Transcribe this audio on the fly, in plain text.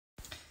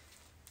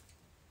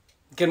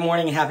Good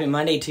morning and happy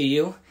Monday to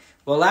you.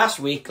 Well,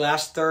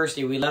 last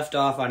Thursday, we left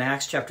off on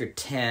Acts chapter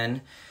 10.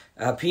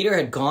 Peter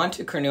had gone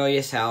to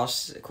Cornelius'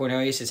 house.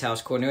 Cornelius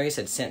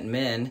had sent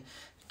men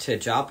to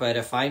Joppa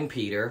to find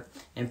Peter,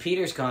 and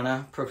Peter's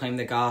gonna proclaim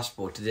the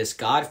gospel to this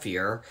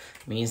God-fearer,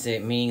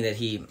 meaning that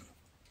he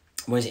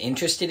was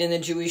interested in the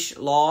Jewish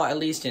law, at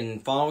least in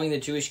following the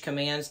Jewish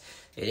commands,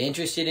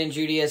 interested in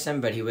Judaism,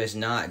 but he was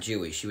not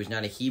Jewish. He was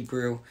not a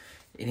Hebrew,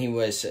 and he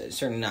was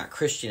certainly not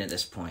Christian at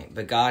this point.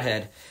 But God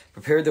had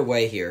prepared the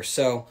way here.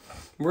 So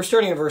we're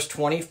starting at verse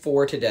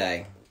 24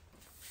 today.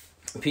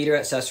 Peter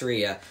at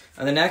Caesarea.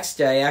 On the next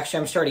day, actually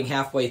I'm starting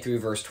halfway through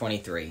verse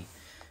 23.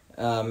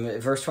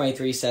 Verse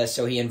 23 says,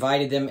 so he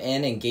invited them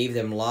in and gave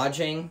them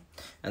lodging.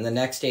 And the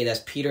next day,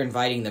 that's Peter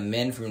inviting the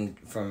men from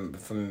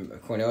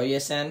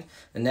Cornelius in.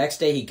 The next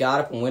day he got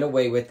up and went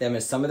away with them,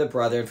 and some of the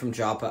brethren from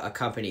Joppa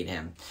accompanied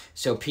him.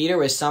 So Peter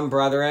with some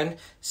brethren,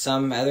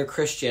 some other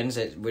Christians,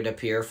 it would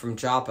appear, from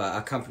Joppa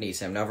accompanies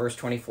him. Now verse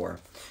 24.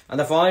 On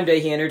the following day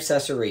he entered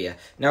Caesarea.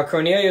 Now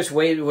Cornelius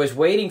was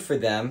waiting for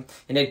them,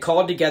 and had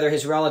called together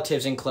his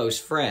relatives and close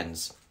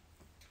friends.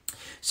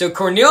 So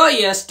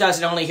Cornelius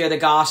doesn't only hear the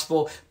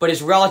gospel, but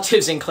his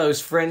relatives and close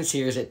friends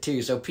hears it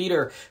too. So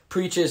Peter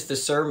preaches the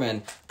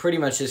sermon, pretty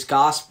much this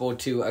gospel,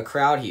 to a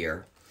crowd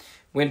here.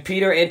 When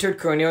Peter entered,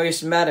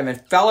 Cornelius met him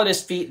and fell at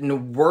his feet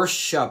and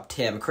worshipped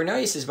him.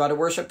 Cornelius is about to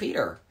worship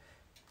Peter.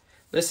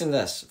 Listen to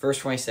this, verse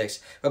 26.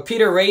 But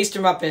Peter raised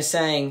him up and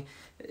saying,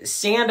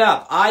 stand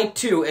up, I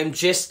too am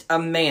just a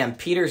man.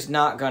 Peter's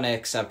not going to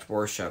accept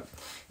worship.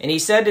 And he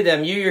said to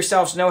them, you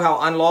yourselves know how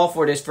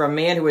unlawful it is for a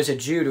man who is a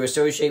Jew to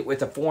associate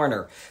with a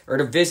foreigner or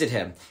to visit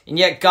him. And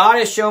yet God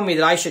has shown me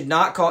that I should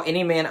not call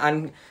any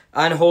man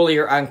unholy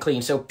or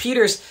unclean. So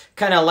Peter's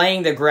kind of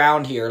laying the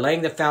ground here,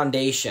 laying the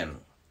foundation.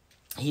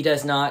 He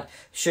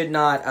should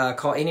not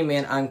call any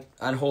man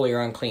unholy or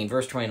unclean.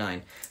 Verse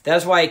 29. That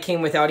is why I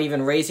came without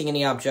even raising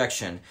any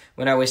objection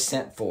when I was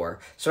sent for.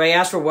 So I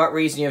asked for what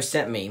reason you have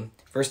sent me.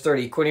 Verse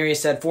 30, Cornelius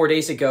said, 4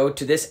 days ago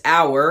to this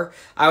hour,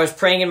 I was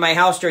praying in my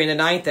house during the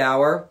 9th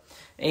hour,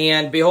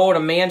 and behold, a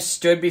man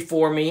stood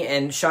before me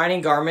in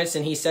shining garments,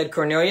 and he said,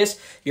 Cornelius,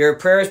 your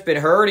prayer has been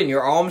heard, and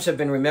your alms have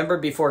been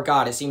remembered before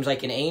God. It seems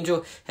like an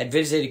angel had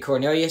visited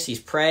Cornelius. He's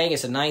praying.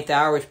 It's the 9th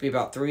hour, which would be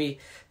about 3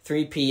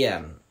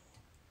 p.m.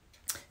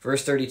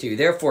 Verse 32,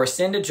 therefore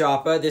send to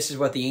Joppa, this is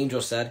what the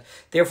angel said,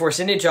 therefore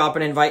send to Joppa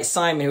and invite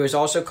Simon, who is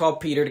also called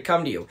Peter, to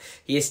come to you.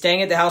 He is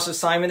staying at the house of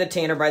Simon the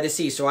tanner by the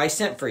sea, so I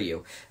sent for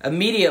you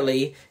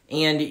immediately,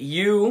 and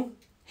you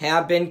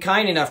have been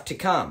kind enough to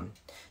come.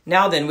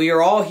 Now then, we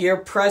are all here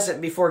present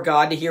before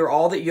God to hear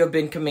all that you have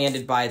been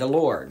commanded by the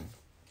Lord.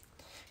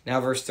 Now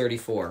verse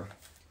 34.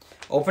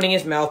 Opening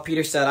his mouth,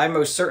 Peter said, I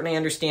most certainly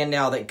understand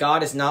now that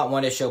God is not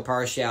one to show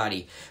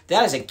partiality.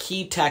 That is a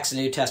key text in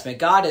the New Testament.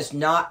 God does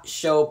not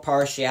show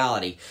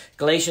partiality.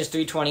 Galatians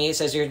 3:28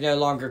 says there is no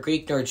longer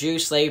Greek nor Jew,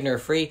 slave nor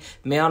free,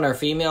 male nor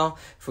female,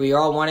 for we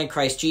are all one in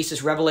Christ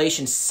Jesus.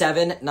 Revelation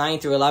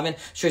 7:9-11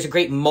 shows a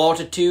great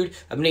multitude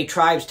of many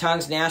tribes,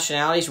 tongues,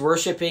 nationalities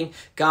worshiping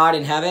God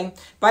in heaven.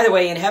 By the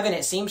way, in heaven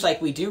it seems like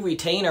we do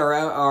retain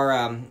our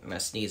I'm going to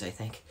sneeze, I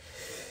think.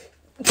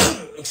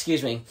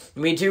 Excuse me.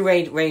 We do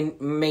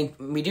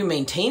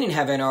maintain in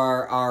heaven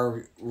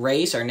our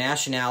race, our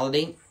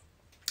nationality.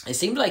 It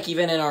seems like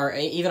even our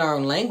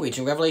own language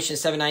in Revelation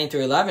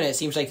 7:9-11, it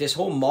seems like this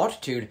whole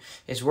multitude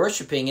is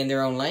worshiping in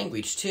their own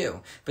language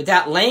too. But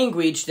that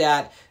language,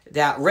 that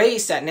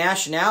race, that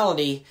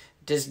nationality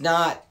does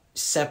not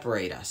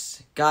separate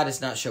us. God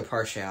does not show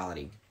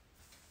partiality,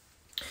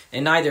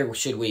 and neither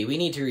should we. We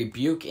need to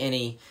rebuke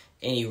any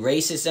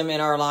racism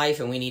in our life,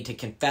 and we need to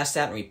confess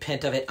that and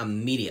repent of it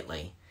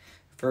immediately.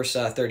 Verse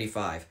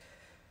 35.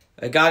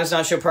 God does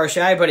not show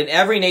partiality, but in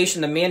every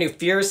nation the man who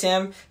fears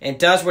him and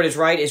does what is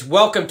right is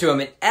welcome to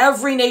him. In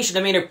every nation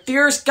the man who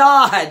fears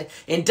God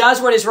and does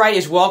what is right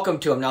is welcome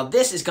to him. Now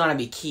this is going to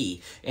be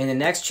key in the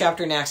next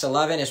chapter in Acts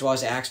 11 as well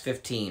as Acts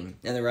 15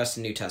 and the rest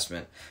of the New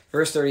Testament.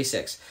 Verse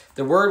 36.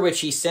 The word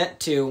which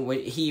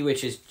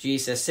which is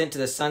Jesus, sent to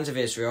the sons of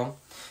Israel,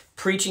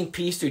 preaching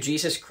peace through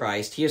Jesus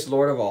Christ. He is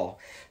Lord of all.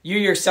 You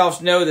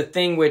yourselves know the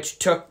thing which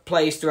took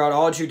place throughout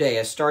all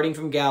Judea, starting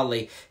from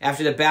Galilee,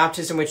 after the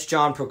baptism which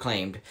John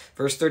proclaimed.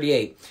 Verse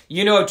 38.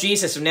 You know of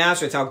Jesus of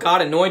Nazareth, how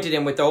God anointed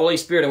him with the Holy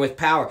Spirit and with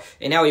power,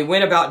 and how he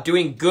went about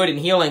doing good and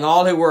healing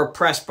all who were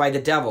oppressed by the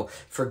devil,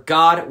 for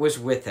God was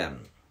with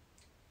him.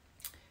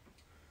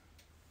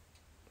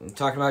 I'm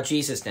talking about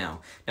Jesus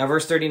now. Now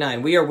verse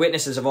 39. We are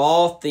witnesses of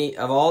all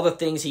the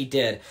things he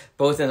did,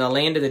 both in the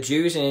land of the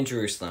Jews and in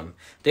Jerusalem.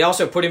 They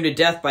also put him to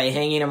death by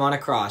hanging him on a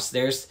cross.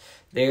 There's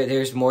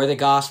more of the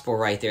gospel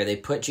right there. They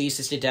put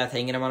Jesus to death,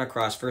 hanging him on a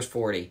cross. Verse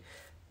 40.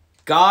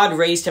 God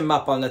raised him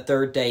up on the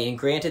third day and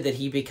granted that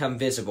he become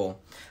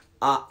visible,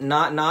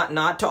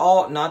 not to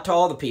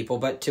all the people,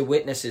 but to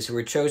witnesses who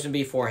were chosen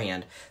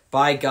beforehand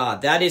by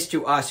God. That is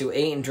to us who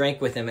ate and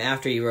drank with him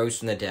after he rose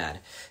from the dead.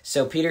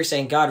 So Peter's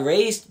saying God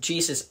raised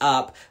Jesus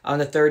up on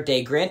the third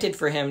day, granted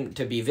for him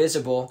to be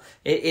visible.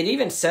 It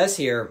even says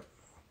here,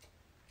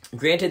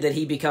 granted that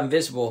he become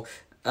visible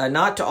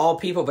not to all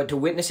people, but to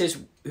witnesses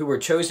who were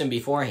chosen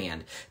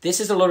beforehand. This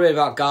is a little bit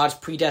about God's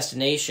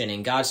predestination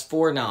and God's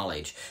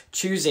foreknowledge,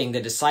 choosing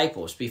the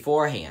disciples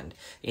beforehand.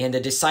 And the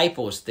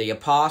disciples, the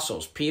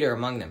apostles, Peter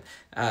among them,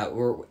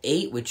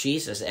 ate with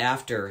Jesus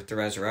after the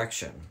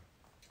resurrection.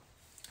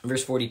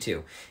 Verse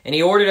 42, and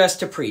he ordered us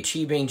to preach,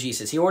 he being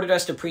Jesus, he ordered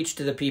us to preach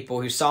to the people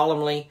and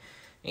solemnly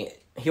to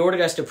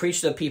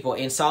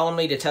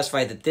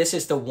testify that this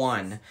is the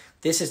one,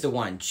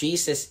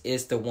 Jesus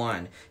is the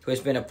one who has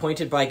been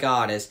appointed by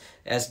God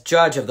as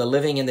judge of the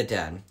living and the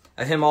dead.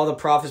 Of him all the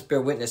prophets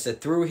bear witness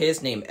that through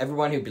his name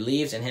everyone who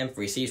believes in him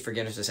receives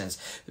forgiveness of sins.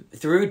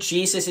 Through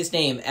Jesus'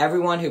 name,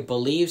 everyone who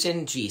believes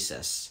in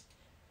Jesus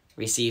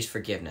receives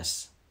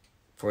forgiveness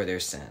for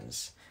their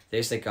sins.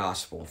 There's the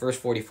gospel. Verse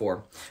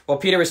 44. While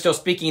Peter was still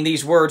speaking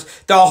these words,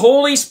 the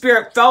Holy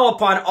Spirit fell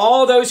upon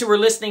all those who were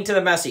listening to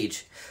the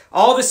message.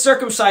 All the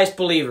circumcised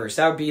believers,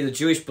 that would be the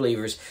Jewish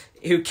believers,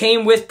 who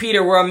came with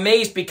Peter were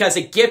amazed because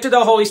the gift of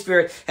the Holy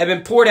Spirit had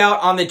been poured out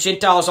on the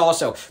Gentiles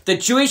also. The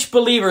Jewish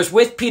believers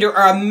with Peter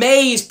are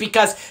amazed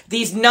because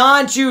these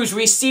non-Jews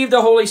received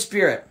the Holy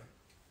Spirit.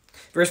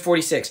 Verse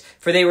 46.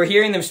 For they were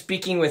hearing them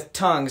speaking with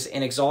tongues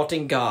and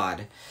exalting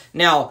God.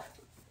 Now,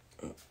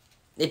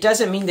 it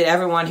doesn't mean that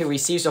everyone who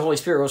receives the Holy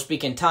Spirit will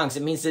speak in tongues.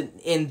 It means that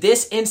in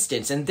this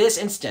instance,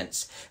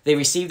 they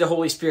received the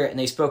Holy Spirit and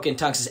they spoke in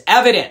tongues as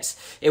evidence.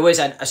 It was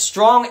a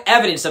strong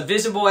evidence, a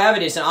visible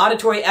evidence, an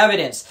auditory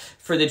evidence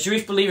for the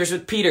Jewish believers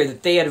with Peter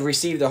that they had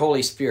received the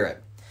Holy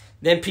Spirit.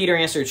 Then Peter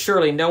answered,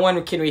 surely no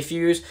one can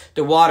refuse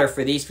the water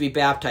for these to be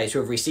baptized who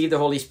have received the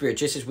Holy Spirit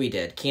just as we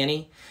did, can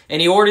he?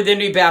 And he ordered them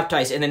to be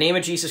baptized in the name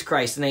of Jesus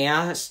Christ, and they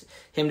asked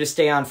him to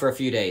stay on for a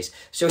few days.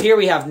 So here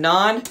we have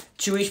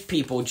non-Jewish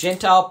people,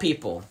 Gentile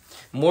people,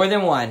 more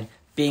than one,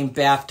 being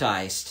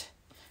baptized,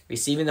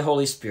 receiving the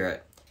Holy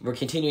Spirit. We're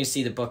continuing to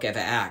see the book of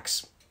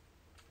Acts,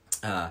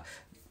 the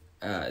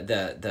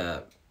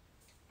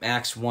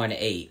Acts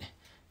 1:8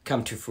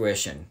 come to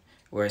fruition,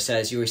 where it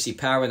says, you will receive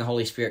power when the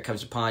Holy Spirit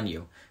comes upon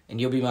you, and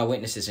you'll be my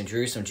witnesses in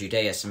Jerusalem,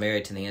 Judea,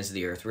 Samaria, to the ends of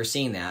the earth. We're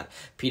seeing that.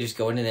 Peter's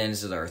going to the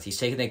ends of the earth. He's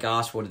taking the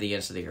gospel to the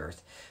ends of the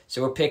earth.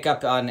 So we'll pick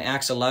up on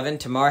Acts 11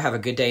 tomorrow. Have a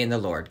good day in the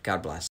Lord. God bless.